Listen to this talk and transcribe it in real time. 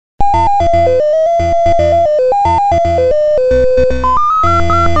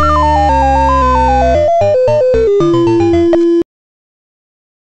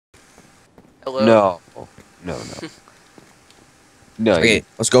No. Okay,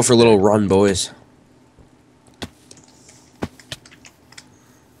 let's go for a little run, boys.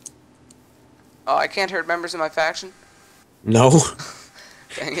 Oh, I can't hurt members of my faction? No.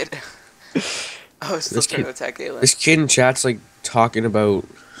 Dang it. I was still trying to attack Gaelen. This kid in chat's like talking about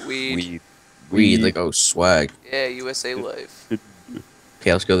Weed. weed, like, oh, swag. Yeah, USA life.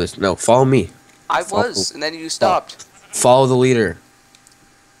 Okay, let's go this. No, follow me. I was, and then you stopped. Follow the leader.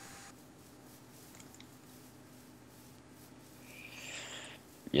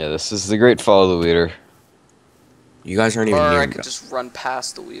 Yeah, this is the great follow the leader. You guys aren't even Or near I me. could just run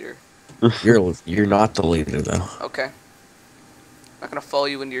past the leader. You're not the leader though. Okay. I'm not gonna follow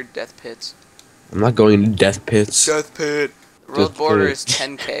you into your death pits. I'm not going to death pits. Death pit. The road Death border pit. is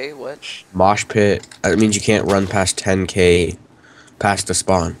 10k. What? Mosh pit. That means you can't run past 10k past the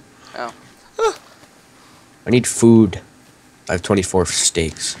spawn. Oh. I need food. I have 24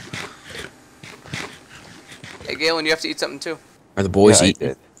 steaks. Hey, Galen, you have to eat something too. Are the boys Yeah, I eating?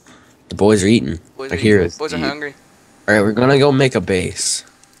 did. The boys are eating. Boys I are hear eating. it. Boys are Eat. hungry. Alright, we're gonna go make a base.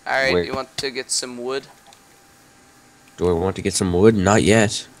 Alright, Wait. you want to get some wood? Do I want to get some wood? Not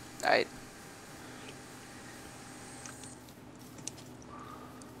yet. Alright.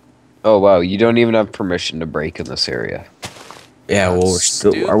 Oh wow, you don't even have permission to break in this area. Yeah, well, we're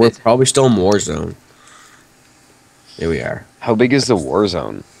Stupid. probably still in war zone. Here we are. How big is the war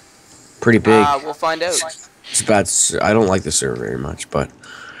zone? Pretty big. We'll find out. It's bad. I don't like the server very much, but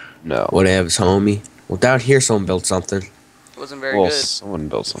No. whatevs, homie. Well, down here, someone built something. It wasn't very Well, good. someone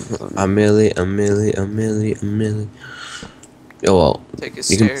built something. A milli. Oh well, Take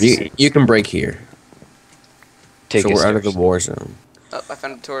his you stairs. can you can break here. Take So his we're out of stairs. the war zone. Oh, I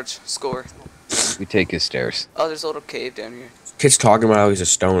found a torch. Score. We take his stairs. Oh, there's a little cave down here. Kid's talking about how he's a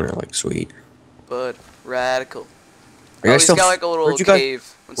stoner. Like, sweet. But radical. Are you Oh, guys he's still- got like a little where'd you guys- cave.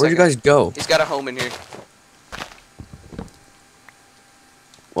 One Where'd you second. guys go? He's got a home in here.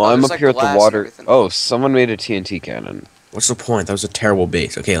 Well, Oh, I'm there's, up like, here at glass the and water. everything. Oh, someone made a TNT cannon. What's the point? That was a terrible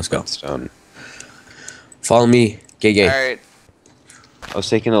base. Okay, let's go. Stone. Follow me. Gay. Alright. I was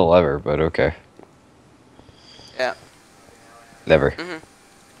taking a lever, but okay. Yeah. Lever. I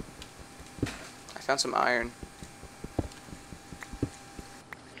found some iron.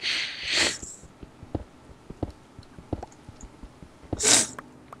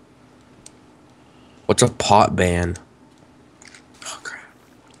 What's a pot ban? Oh crap.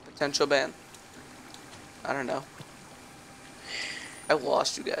 Potential ban. I don't know. I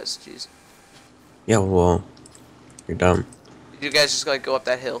lost you guys. Jeez. Yeah, well, you're dumb. Did you guys just like go up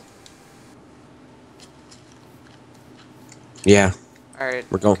that hill? Yeah, Alright.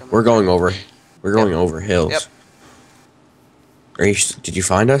 we're going over. We're going over hills. Yep. Are you, did you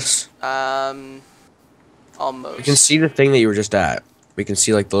find us? Almost. We can see the thing that you were just at. We can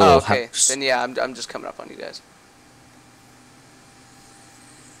see like the little Oh, okay. house. Then yeah, I'm just coming up on you guys.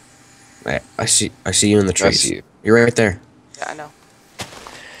 I see you in the I trees. see you. You're right there. Yeah, I know.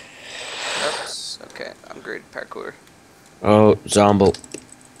 Oops. Okay, I'm great at parkour. Oh, Zombie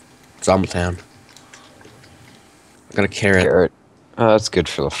Town. I got a carrot. Carrot. That's good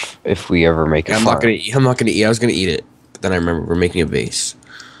for if we ever make a I'm farm. not gonna eat. I'm not gonna eat. I was gonna eat it, but then I remember we're making a base.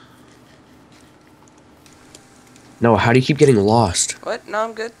 No, how do you keep getting lost? What? No,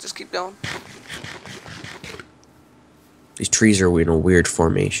 I'm good. Just keep going. These trees are in a weird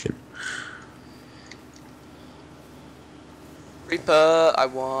formation. Reaper, I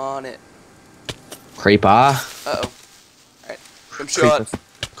want it. Creeper. Uh-oh. Alright. I'm shot.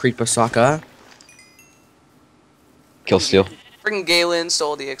 Creeper sucker. Kill steal. Freaking Galen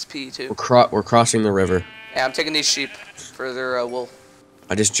stole the XP too. We're crossing the river. Yeah, I'm taking these sheep for their wool.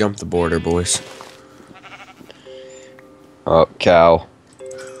 I just jumped the border, boys. Oh, cow.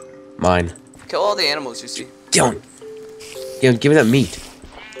 Mine. Kill all the animals you see. Dylan. Yeah, give me that meat.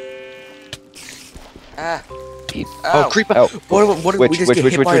 Ah. Eat. Oh, Ow. creeper. Oh. What did we just get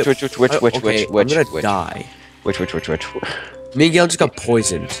hit by? Which, Okay, I'm gonna die. Which. Miguel just got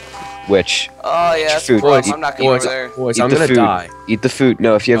poisoned. Which? Oh yeah, that's Food. gross. Eat- I'm not going Boys, over there. boys, Eat I'm the gonna food. die. Eat the food.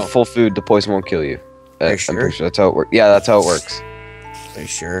 No, if you have Oh. full food, the poison won't kill you. Are you I'm sure? pretty sure that's how it works. Yeah, that's how it works. Are you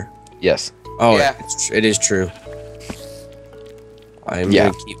sure? Yes. Oh, Yeah. it is true.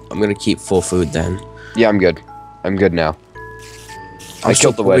 Yeah. I'm gonna keep full food then. Yeah, I'm good. I'm good now. I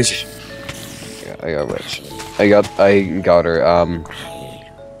still killed the witch. Yeah, I got witch. I got her.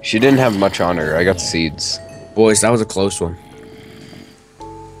 She didn't have much on her. I got seeds. Boys, that was a close one.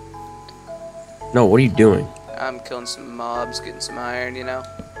 No, what are you doing? I'm killing some mobs, getting some iron, you know.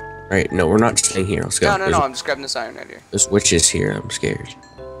 Right, no, we're not staying here. Let's go. No, I'm just grabbing this iron right here. There's witches here. I'm scared.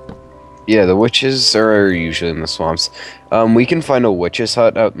 Yeah, the witches are usually in the swamps. We can find a witch's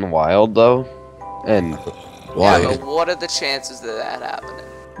hut out in the wild though, and Why? Yeah, but what are the chances of that happening?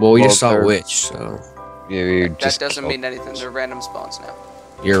 Well, we Well, just saw a they're- witch, so Yeah, we That just doesn't killed- mean anything. They're random spawns now.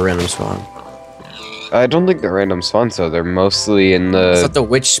 you're a random spawn. I don't think they're random spawns though. They're mostly in I the. thought the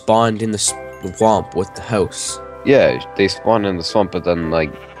witch spawned in the swamp with the house. Yeah, they spawn in the swamp, but then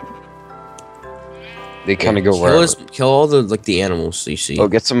like they kind of go kill wherever. kill all the the animals you see. Oh,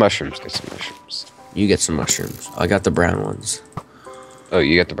 get some mushrooms. Get some mushrooms. You get some mushrooms. I got the brown ones. Oh,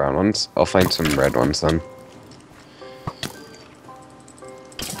 you get the brown ones. I'll find some red ones then.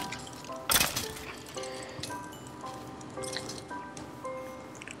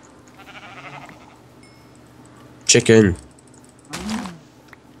 Chicken.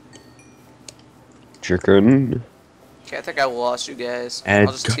 Chicken. Okay, I think I lost you guys. And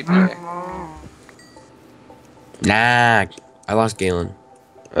I'll just TP. Nah, I lost Gaelen.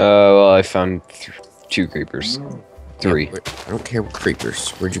 Well, I found 2 creepers. 3. Yeah, I don't care what creepers.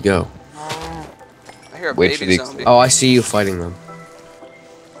 Where'd you go? I hear a Wait for baby the- zombie. Oh, I see you fighting them.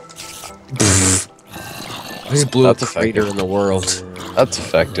 I just blew up the That's crater effective. in the world. That's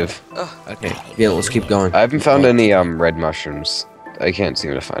effective. Okay, yeah, let's keep going. I haven't found any red mushrooms. I can't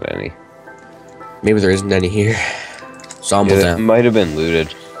seem to find any. Maybe there isn't any here. Zomble Yeah, it them. might have been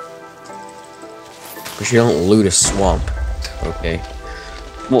looted. Because you don't loot a swamp. Okay.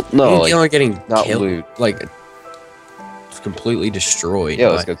 Well, no, You like, are getting not killed, loot. like it's completely destroyed. yeah,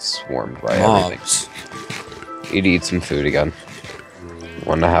 let's by get swarmed by everything. mobs. Need to eat some food again.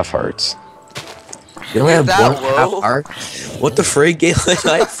 1.5 hearts. You only have That 1.5 low? heart. What the frig, Gaelen?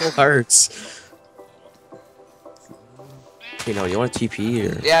 I have full hearts. You know, you want a TP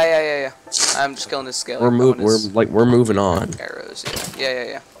or Yeah. I'm just killing this scale. we're moving on. Arrows.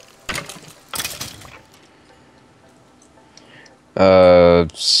 Yeah.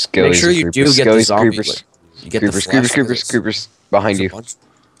 Skellies Make sure and you do creepers. get the Skellies, zombie. creepers. Like, you get Creepers, the creepers, flash creepers, bullets. creepers. Behind There's you. a bunch.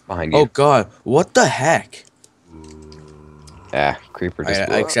 Behind you. Oh god, what the heck? Ah, creeper just I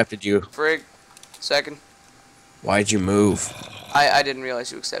blew up. accepted you. Frig. Second. Why'd you move? I didn't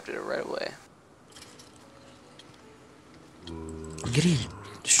realize you accepted it right away. I'm getting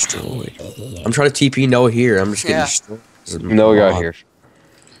destroyed. I'm trying to TP Noah here. I'm just getting Yeah. destroyed. No, we got here.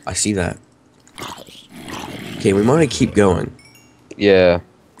 I see that. Okay, we want to keep going. Yeah.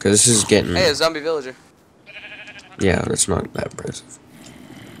 Because this is getting... Hey, a zombie villager. Yeah, that's not that impressive.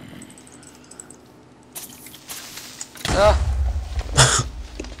 Ah,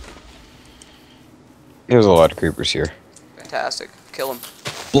 There's a lot of creepers here. fantastic. Kill him.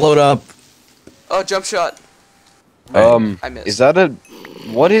 Blow it up. Oh, jump shot. I missed. Is that a...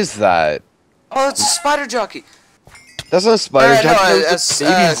 What is that? Oh, it's a spider jockey. That's not a spider No, jockey. no, That's a a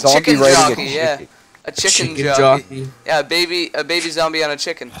baby zombie chicken riding jockey, a yeah. chicken. A chicken, Chicken jockey. jockey. Yeah, a baby zombie on a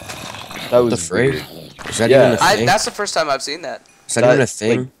chicken. That was The frig? weird. Is that Yeah. even a thing? That's the first time I've seen that. Is that even a that,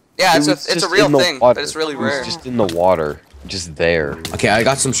 thing? like, Yeah, It it's was a just real in the thing, water. but it's really It was rare. just in the water. Just there. Okay, I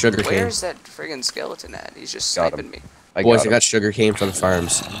got some sugar cane. Where's that friggin' skeleton at? He's just Got sniping him. me. Boys, I him. got sugar cane from the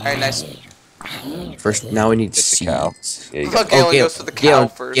farms. Alright, nice. First, now we need Get the cow. seeds. Yeah, you Fuck, got, Galen goes for the cow Galen,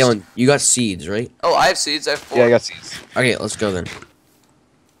 first. Galen, you got seeds, right? Oh, I have seeds. I have 4. yeah, I got seeds. Okay, let's go then.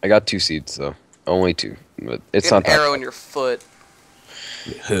 I got 2 seeds though. Only 2. But it's Get not an that. arrow in your foot.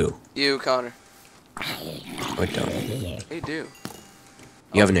 Who? You, Connor. I don't. You do.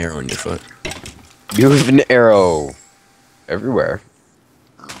 You have an arrow in your foot. You have an arrow. Everywhere.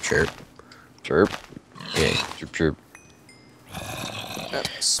 Sure. Chirp. Okay. Chirp, chirp. Oh,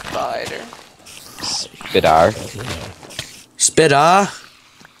 spider. Spidar. Spida!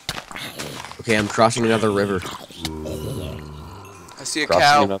 Okay, I'm crossing another river. I see a Crossing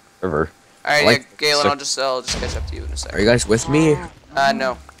cow. another river. Alright, Like- yeah, Galen, I'll just catch up to you in a Are second. you guys with me?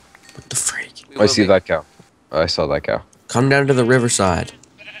 No. What the freak? We I will see be. that cow. I saw that cow. Come down to the riverside.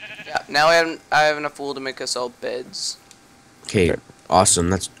 Yeah, now I have enough wool to make us all beds. Okay, awesome.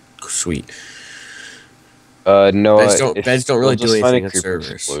 That's sweet. No. Beds don't really you'll do just find anything a at creeper servers.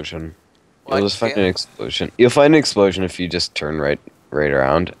 explosion. What? You'll just find Yeah. an explosion. You'll find an explosion if you just turn right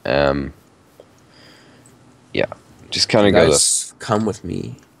around. Yeah. Just kind You of go guys, come with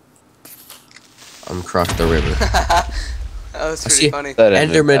me. I'm across the river. That was I pretty see funny. that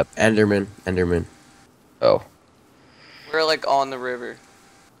ended Enderman, up- Enderman. Oh. We're like on the river.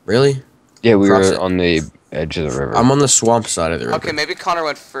 Really? Yeah, we Cross were it. on the edge of the river. I'm on the swamp side of the river. Okay, maybe Connor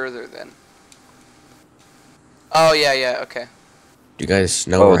went further then. Oh, yeah, okay. Do you guys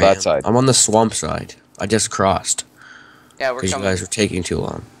know Oh, where I that am? side. I'm on the swamp side. I just crossed Yeah, we're because you coming. guys were taking too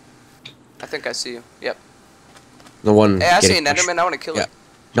long. I think I see you. Yep. The one. Hey, I see getting an pushed- Enderman. I want to kill Yeah. it.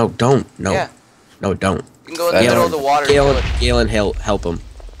 No, don't. No. Yeah. No, don't. You can go in the Galen- middle of the water and kill Galen, it. Galen, help him.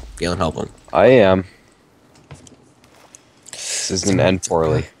 Galen, help him. I am. This isn't end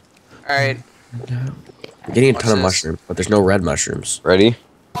poorly. Alright. I'm getting a Watch ton of this. mushrooms, but there's no red mushrooms. Ready?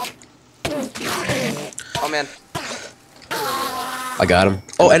 Oh man, I got him.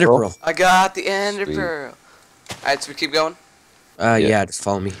 Oh, Ender ender pearl? pearl. I got the ender Sweet. pearl. Alright, so we keep going? Yeah, just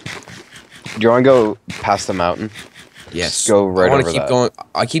follow me. Do you want to go past the mountain? Yes. Just go right I want over to keep that. going.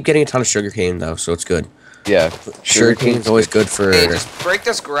 I keep getting a ton of sugarcane though, so it's good. Yeah. Sugarcane is always good for. Hey, just break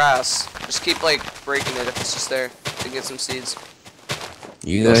this grass. Just keep like breaking it if it's just there to get some seeds.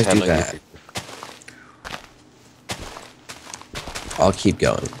 You Those guys do handling that. I'll keep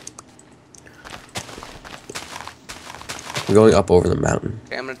going. I'm going up over the mountain.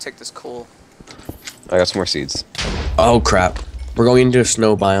 Okay, I'm gonna take this coal. I got some more seeds. Oh crap! We're going into a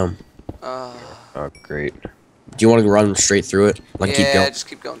snow biome. Uh, Oh, great. Do you want to run straight through it? Like keep yeah, going. just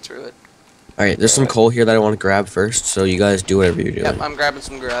keep going through it. All right, there's some coal here that I want to grab first. So you guys do whatever you're doing. Yep, I'm grabbing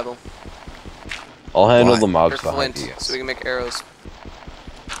some gravel. I'll handle Why? the Or mobs behind flint, you guys. so we can make arrows.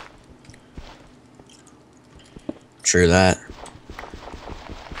 True that.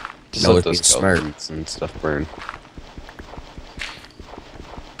 Just No, let it'd be those smart. skeletons and stuff burn.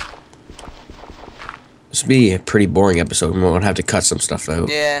 This would be a pretty boring episode. We won't have to cut some stuff out.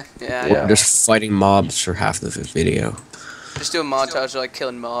 Yeah, yeah. I Yeah. know. We're just fighting mobs for half the video. Just do a montage of like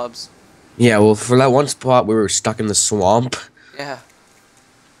killing mobs. Yeah, well, for that one spot we were stuck in the swamp. Yeah.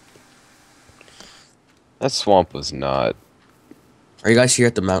 That swamp was not. Are you guys here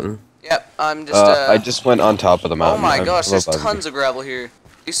at the mountain? Yep, I'm just. I just went on top of the Oh mountain. my I'm gosh, there's above you. tons of gravel here.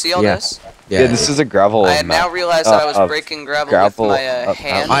 You see all Yeah. this? Yeah, this is a gravel. I had now realized that I was breaking gravel with my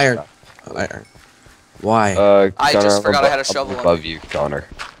hand. Iron. Iron. Why? I Connor, just I'm forgot I abo- had a shovel I'm on above you, Connor.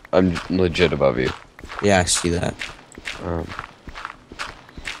 I'm legit above you. Yeah, I see that.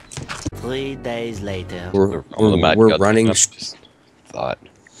 3 days later. We're running. Just thought.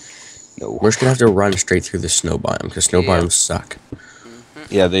 No. We're just gonna have to run straight through the snow biome because snow Yeah. biomes suck.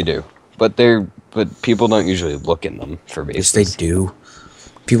 Yeah, they do. But people don't usually look in them for Yes, bases. they do.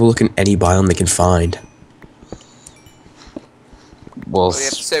 People look in any biome they can find. Well, What do you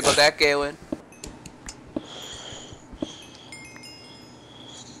have to say about that, Gaelen?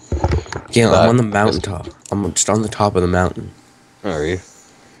 Yeah, That- I'm on the mountaintop. I'm just on the top of the mountain. are you?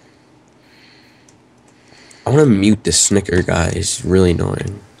 I want to mute this snicker guy. He's really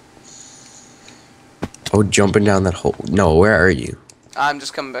annoying. Oh, jumping down that hole. No, where are you? I'm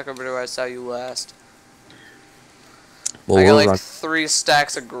just coming back over to where I saw you last. Well, I got we're like 3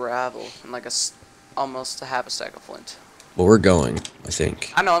 stacks of gravel and like almost a half a stack of flint. we're going. I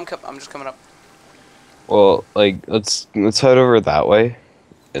think. I know, I'm just coming up. Well, like let's head over that way,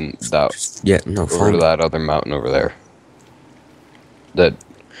 and that Yeah, no, over follow to me. that other mountain over there. That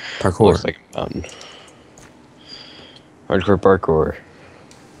Parkour. looks like a mountain. Hardcore parkour.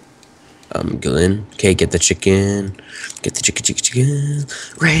 Glenn. Okay, get the chicken. Get the chicken.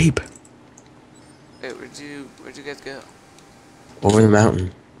 Rape. Wait, where'd you guys go? Over the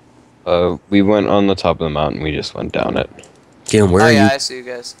mountain. We went on the top of the mountain. We just went down it. Glenn, where Oh are yeah, you? I see you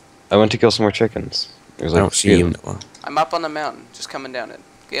guys. I went to kill some more chickens. There's I like don't see you. Noah. I'm up on the mountain, just coming down it.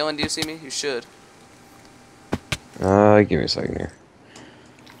 Gaelen, do you see me? You should. Give me a second here.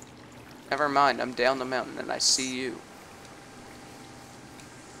 Never mind, I'm down the mountain and I see you.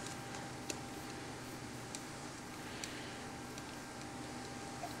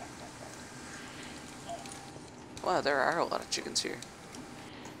 Wow, there are a lot of chickens here.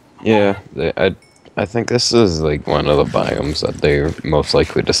 Yeah, I think this is like one of the biomes that they're most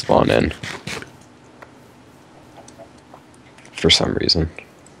likely to spawn in. For some reason.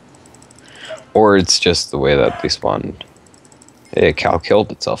 Or it's just the way that they spawned. Hey, a cow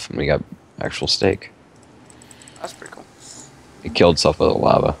killed itself and we got actual steak. That's pretty cool. It killed itself with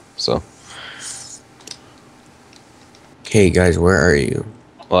lava, so. Okay, guys, where are you?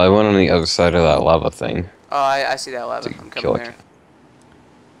 Well, I went on the other side of that lava thing. Oh, I see that lava. To I'm kill coming it. there.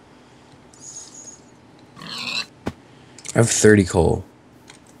 I have 30 coal.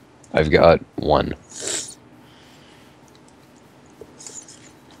 I've got 1.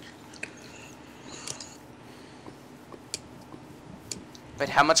 Wait,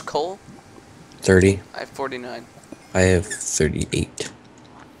 how much coal? 30. I have 49. I have 38.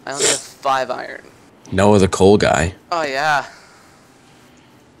 I only have 5 iron. Noah, the coal guy. Oh yeah.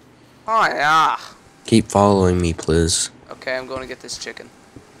 Oh yeah. Keep following me, please. Okay, I'm going to get this chicken.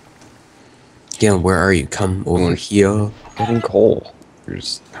 Galen, where are you? Come over here. Getting coal. You're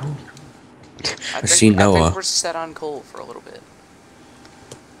just, I see I Noah. think we're set on coal for a little bit.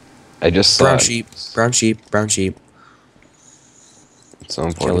 I just saw Brown it. sheep. Brown sheep. Brown sheep. It's so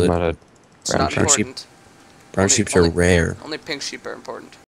important it. about it. It's Brown not sheep. Brown sheep. important. Brown Only- sheeps are only- rare. Only pink sheep are important.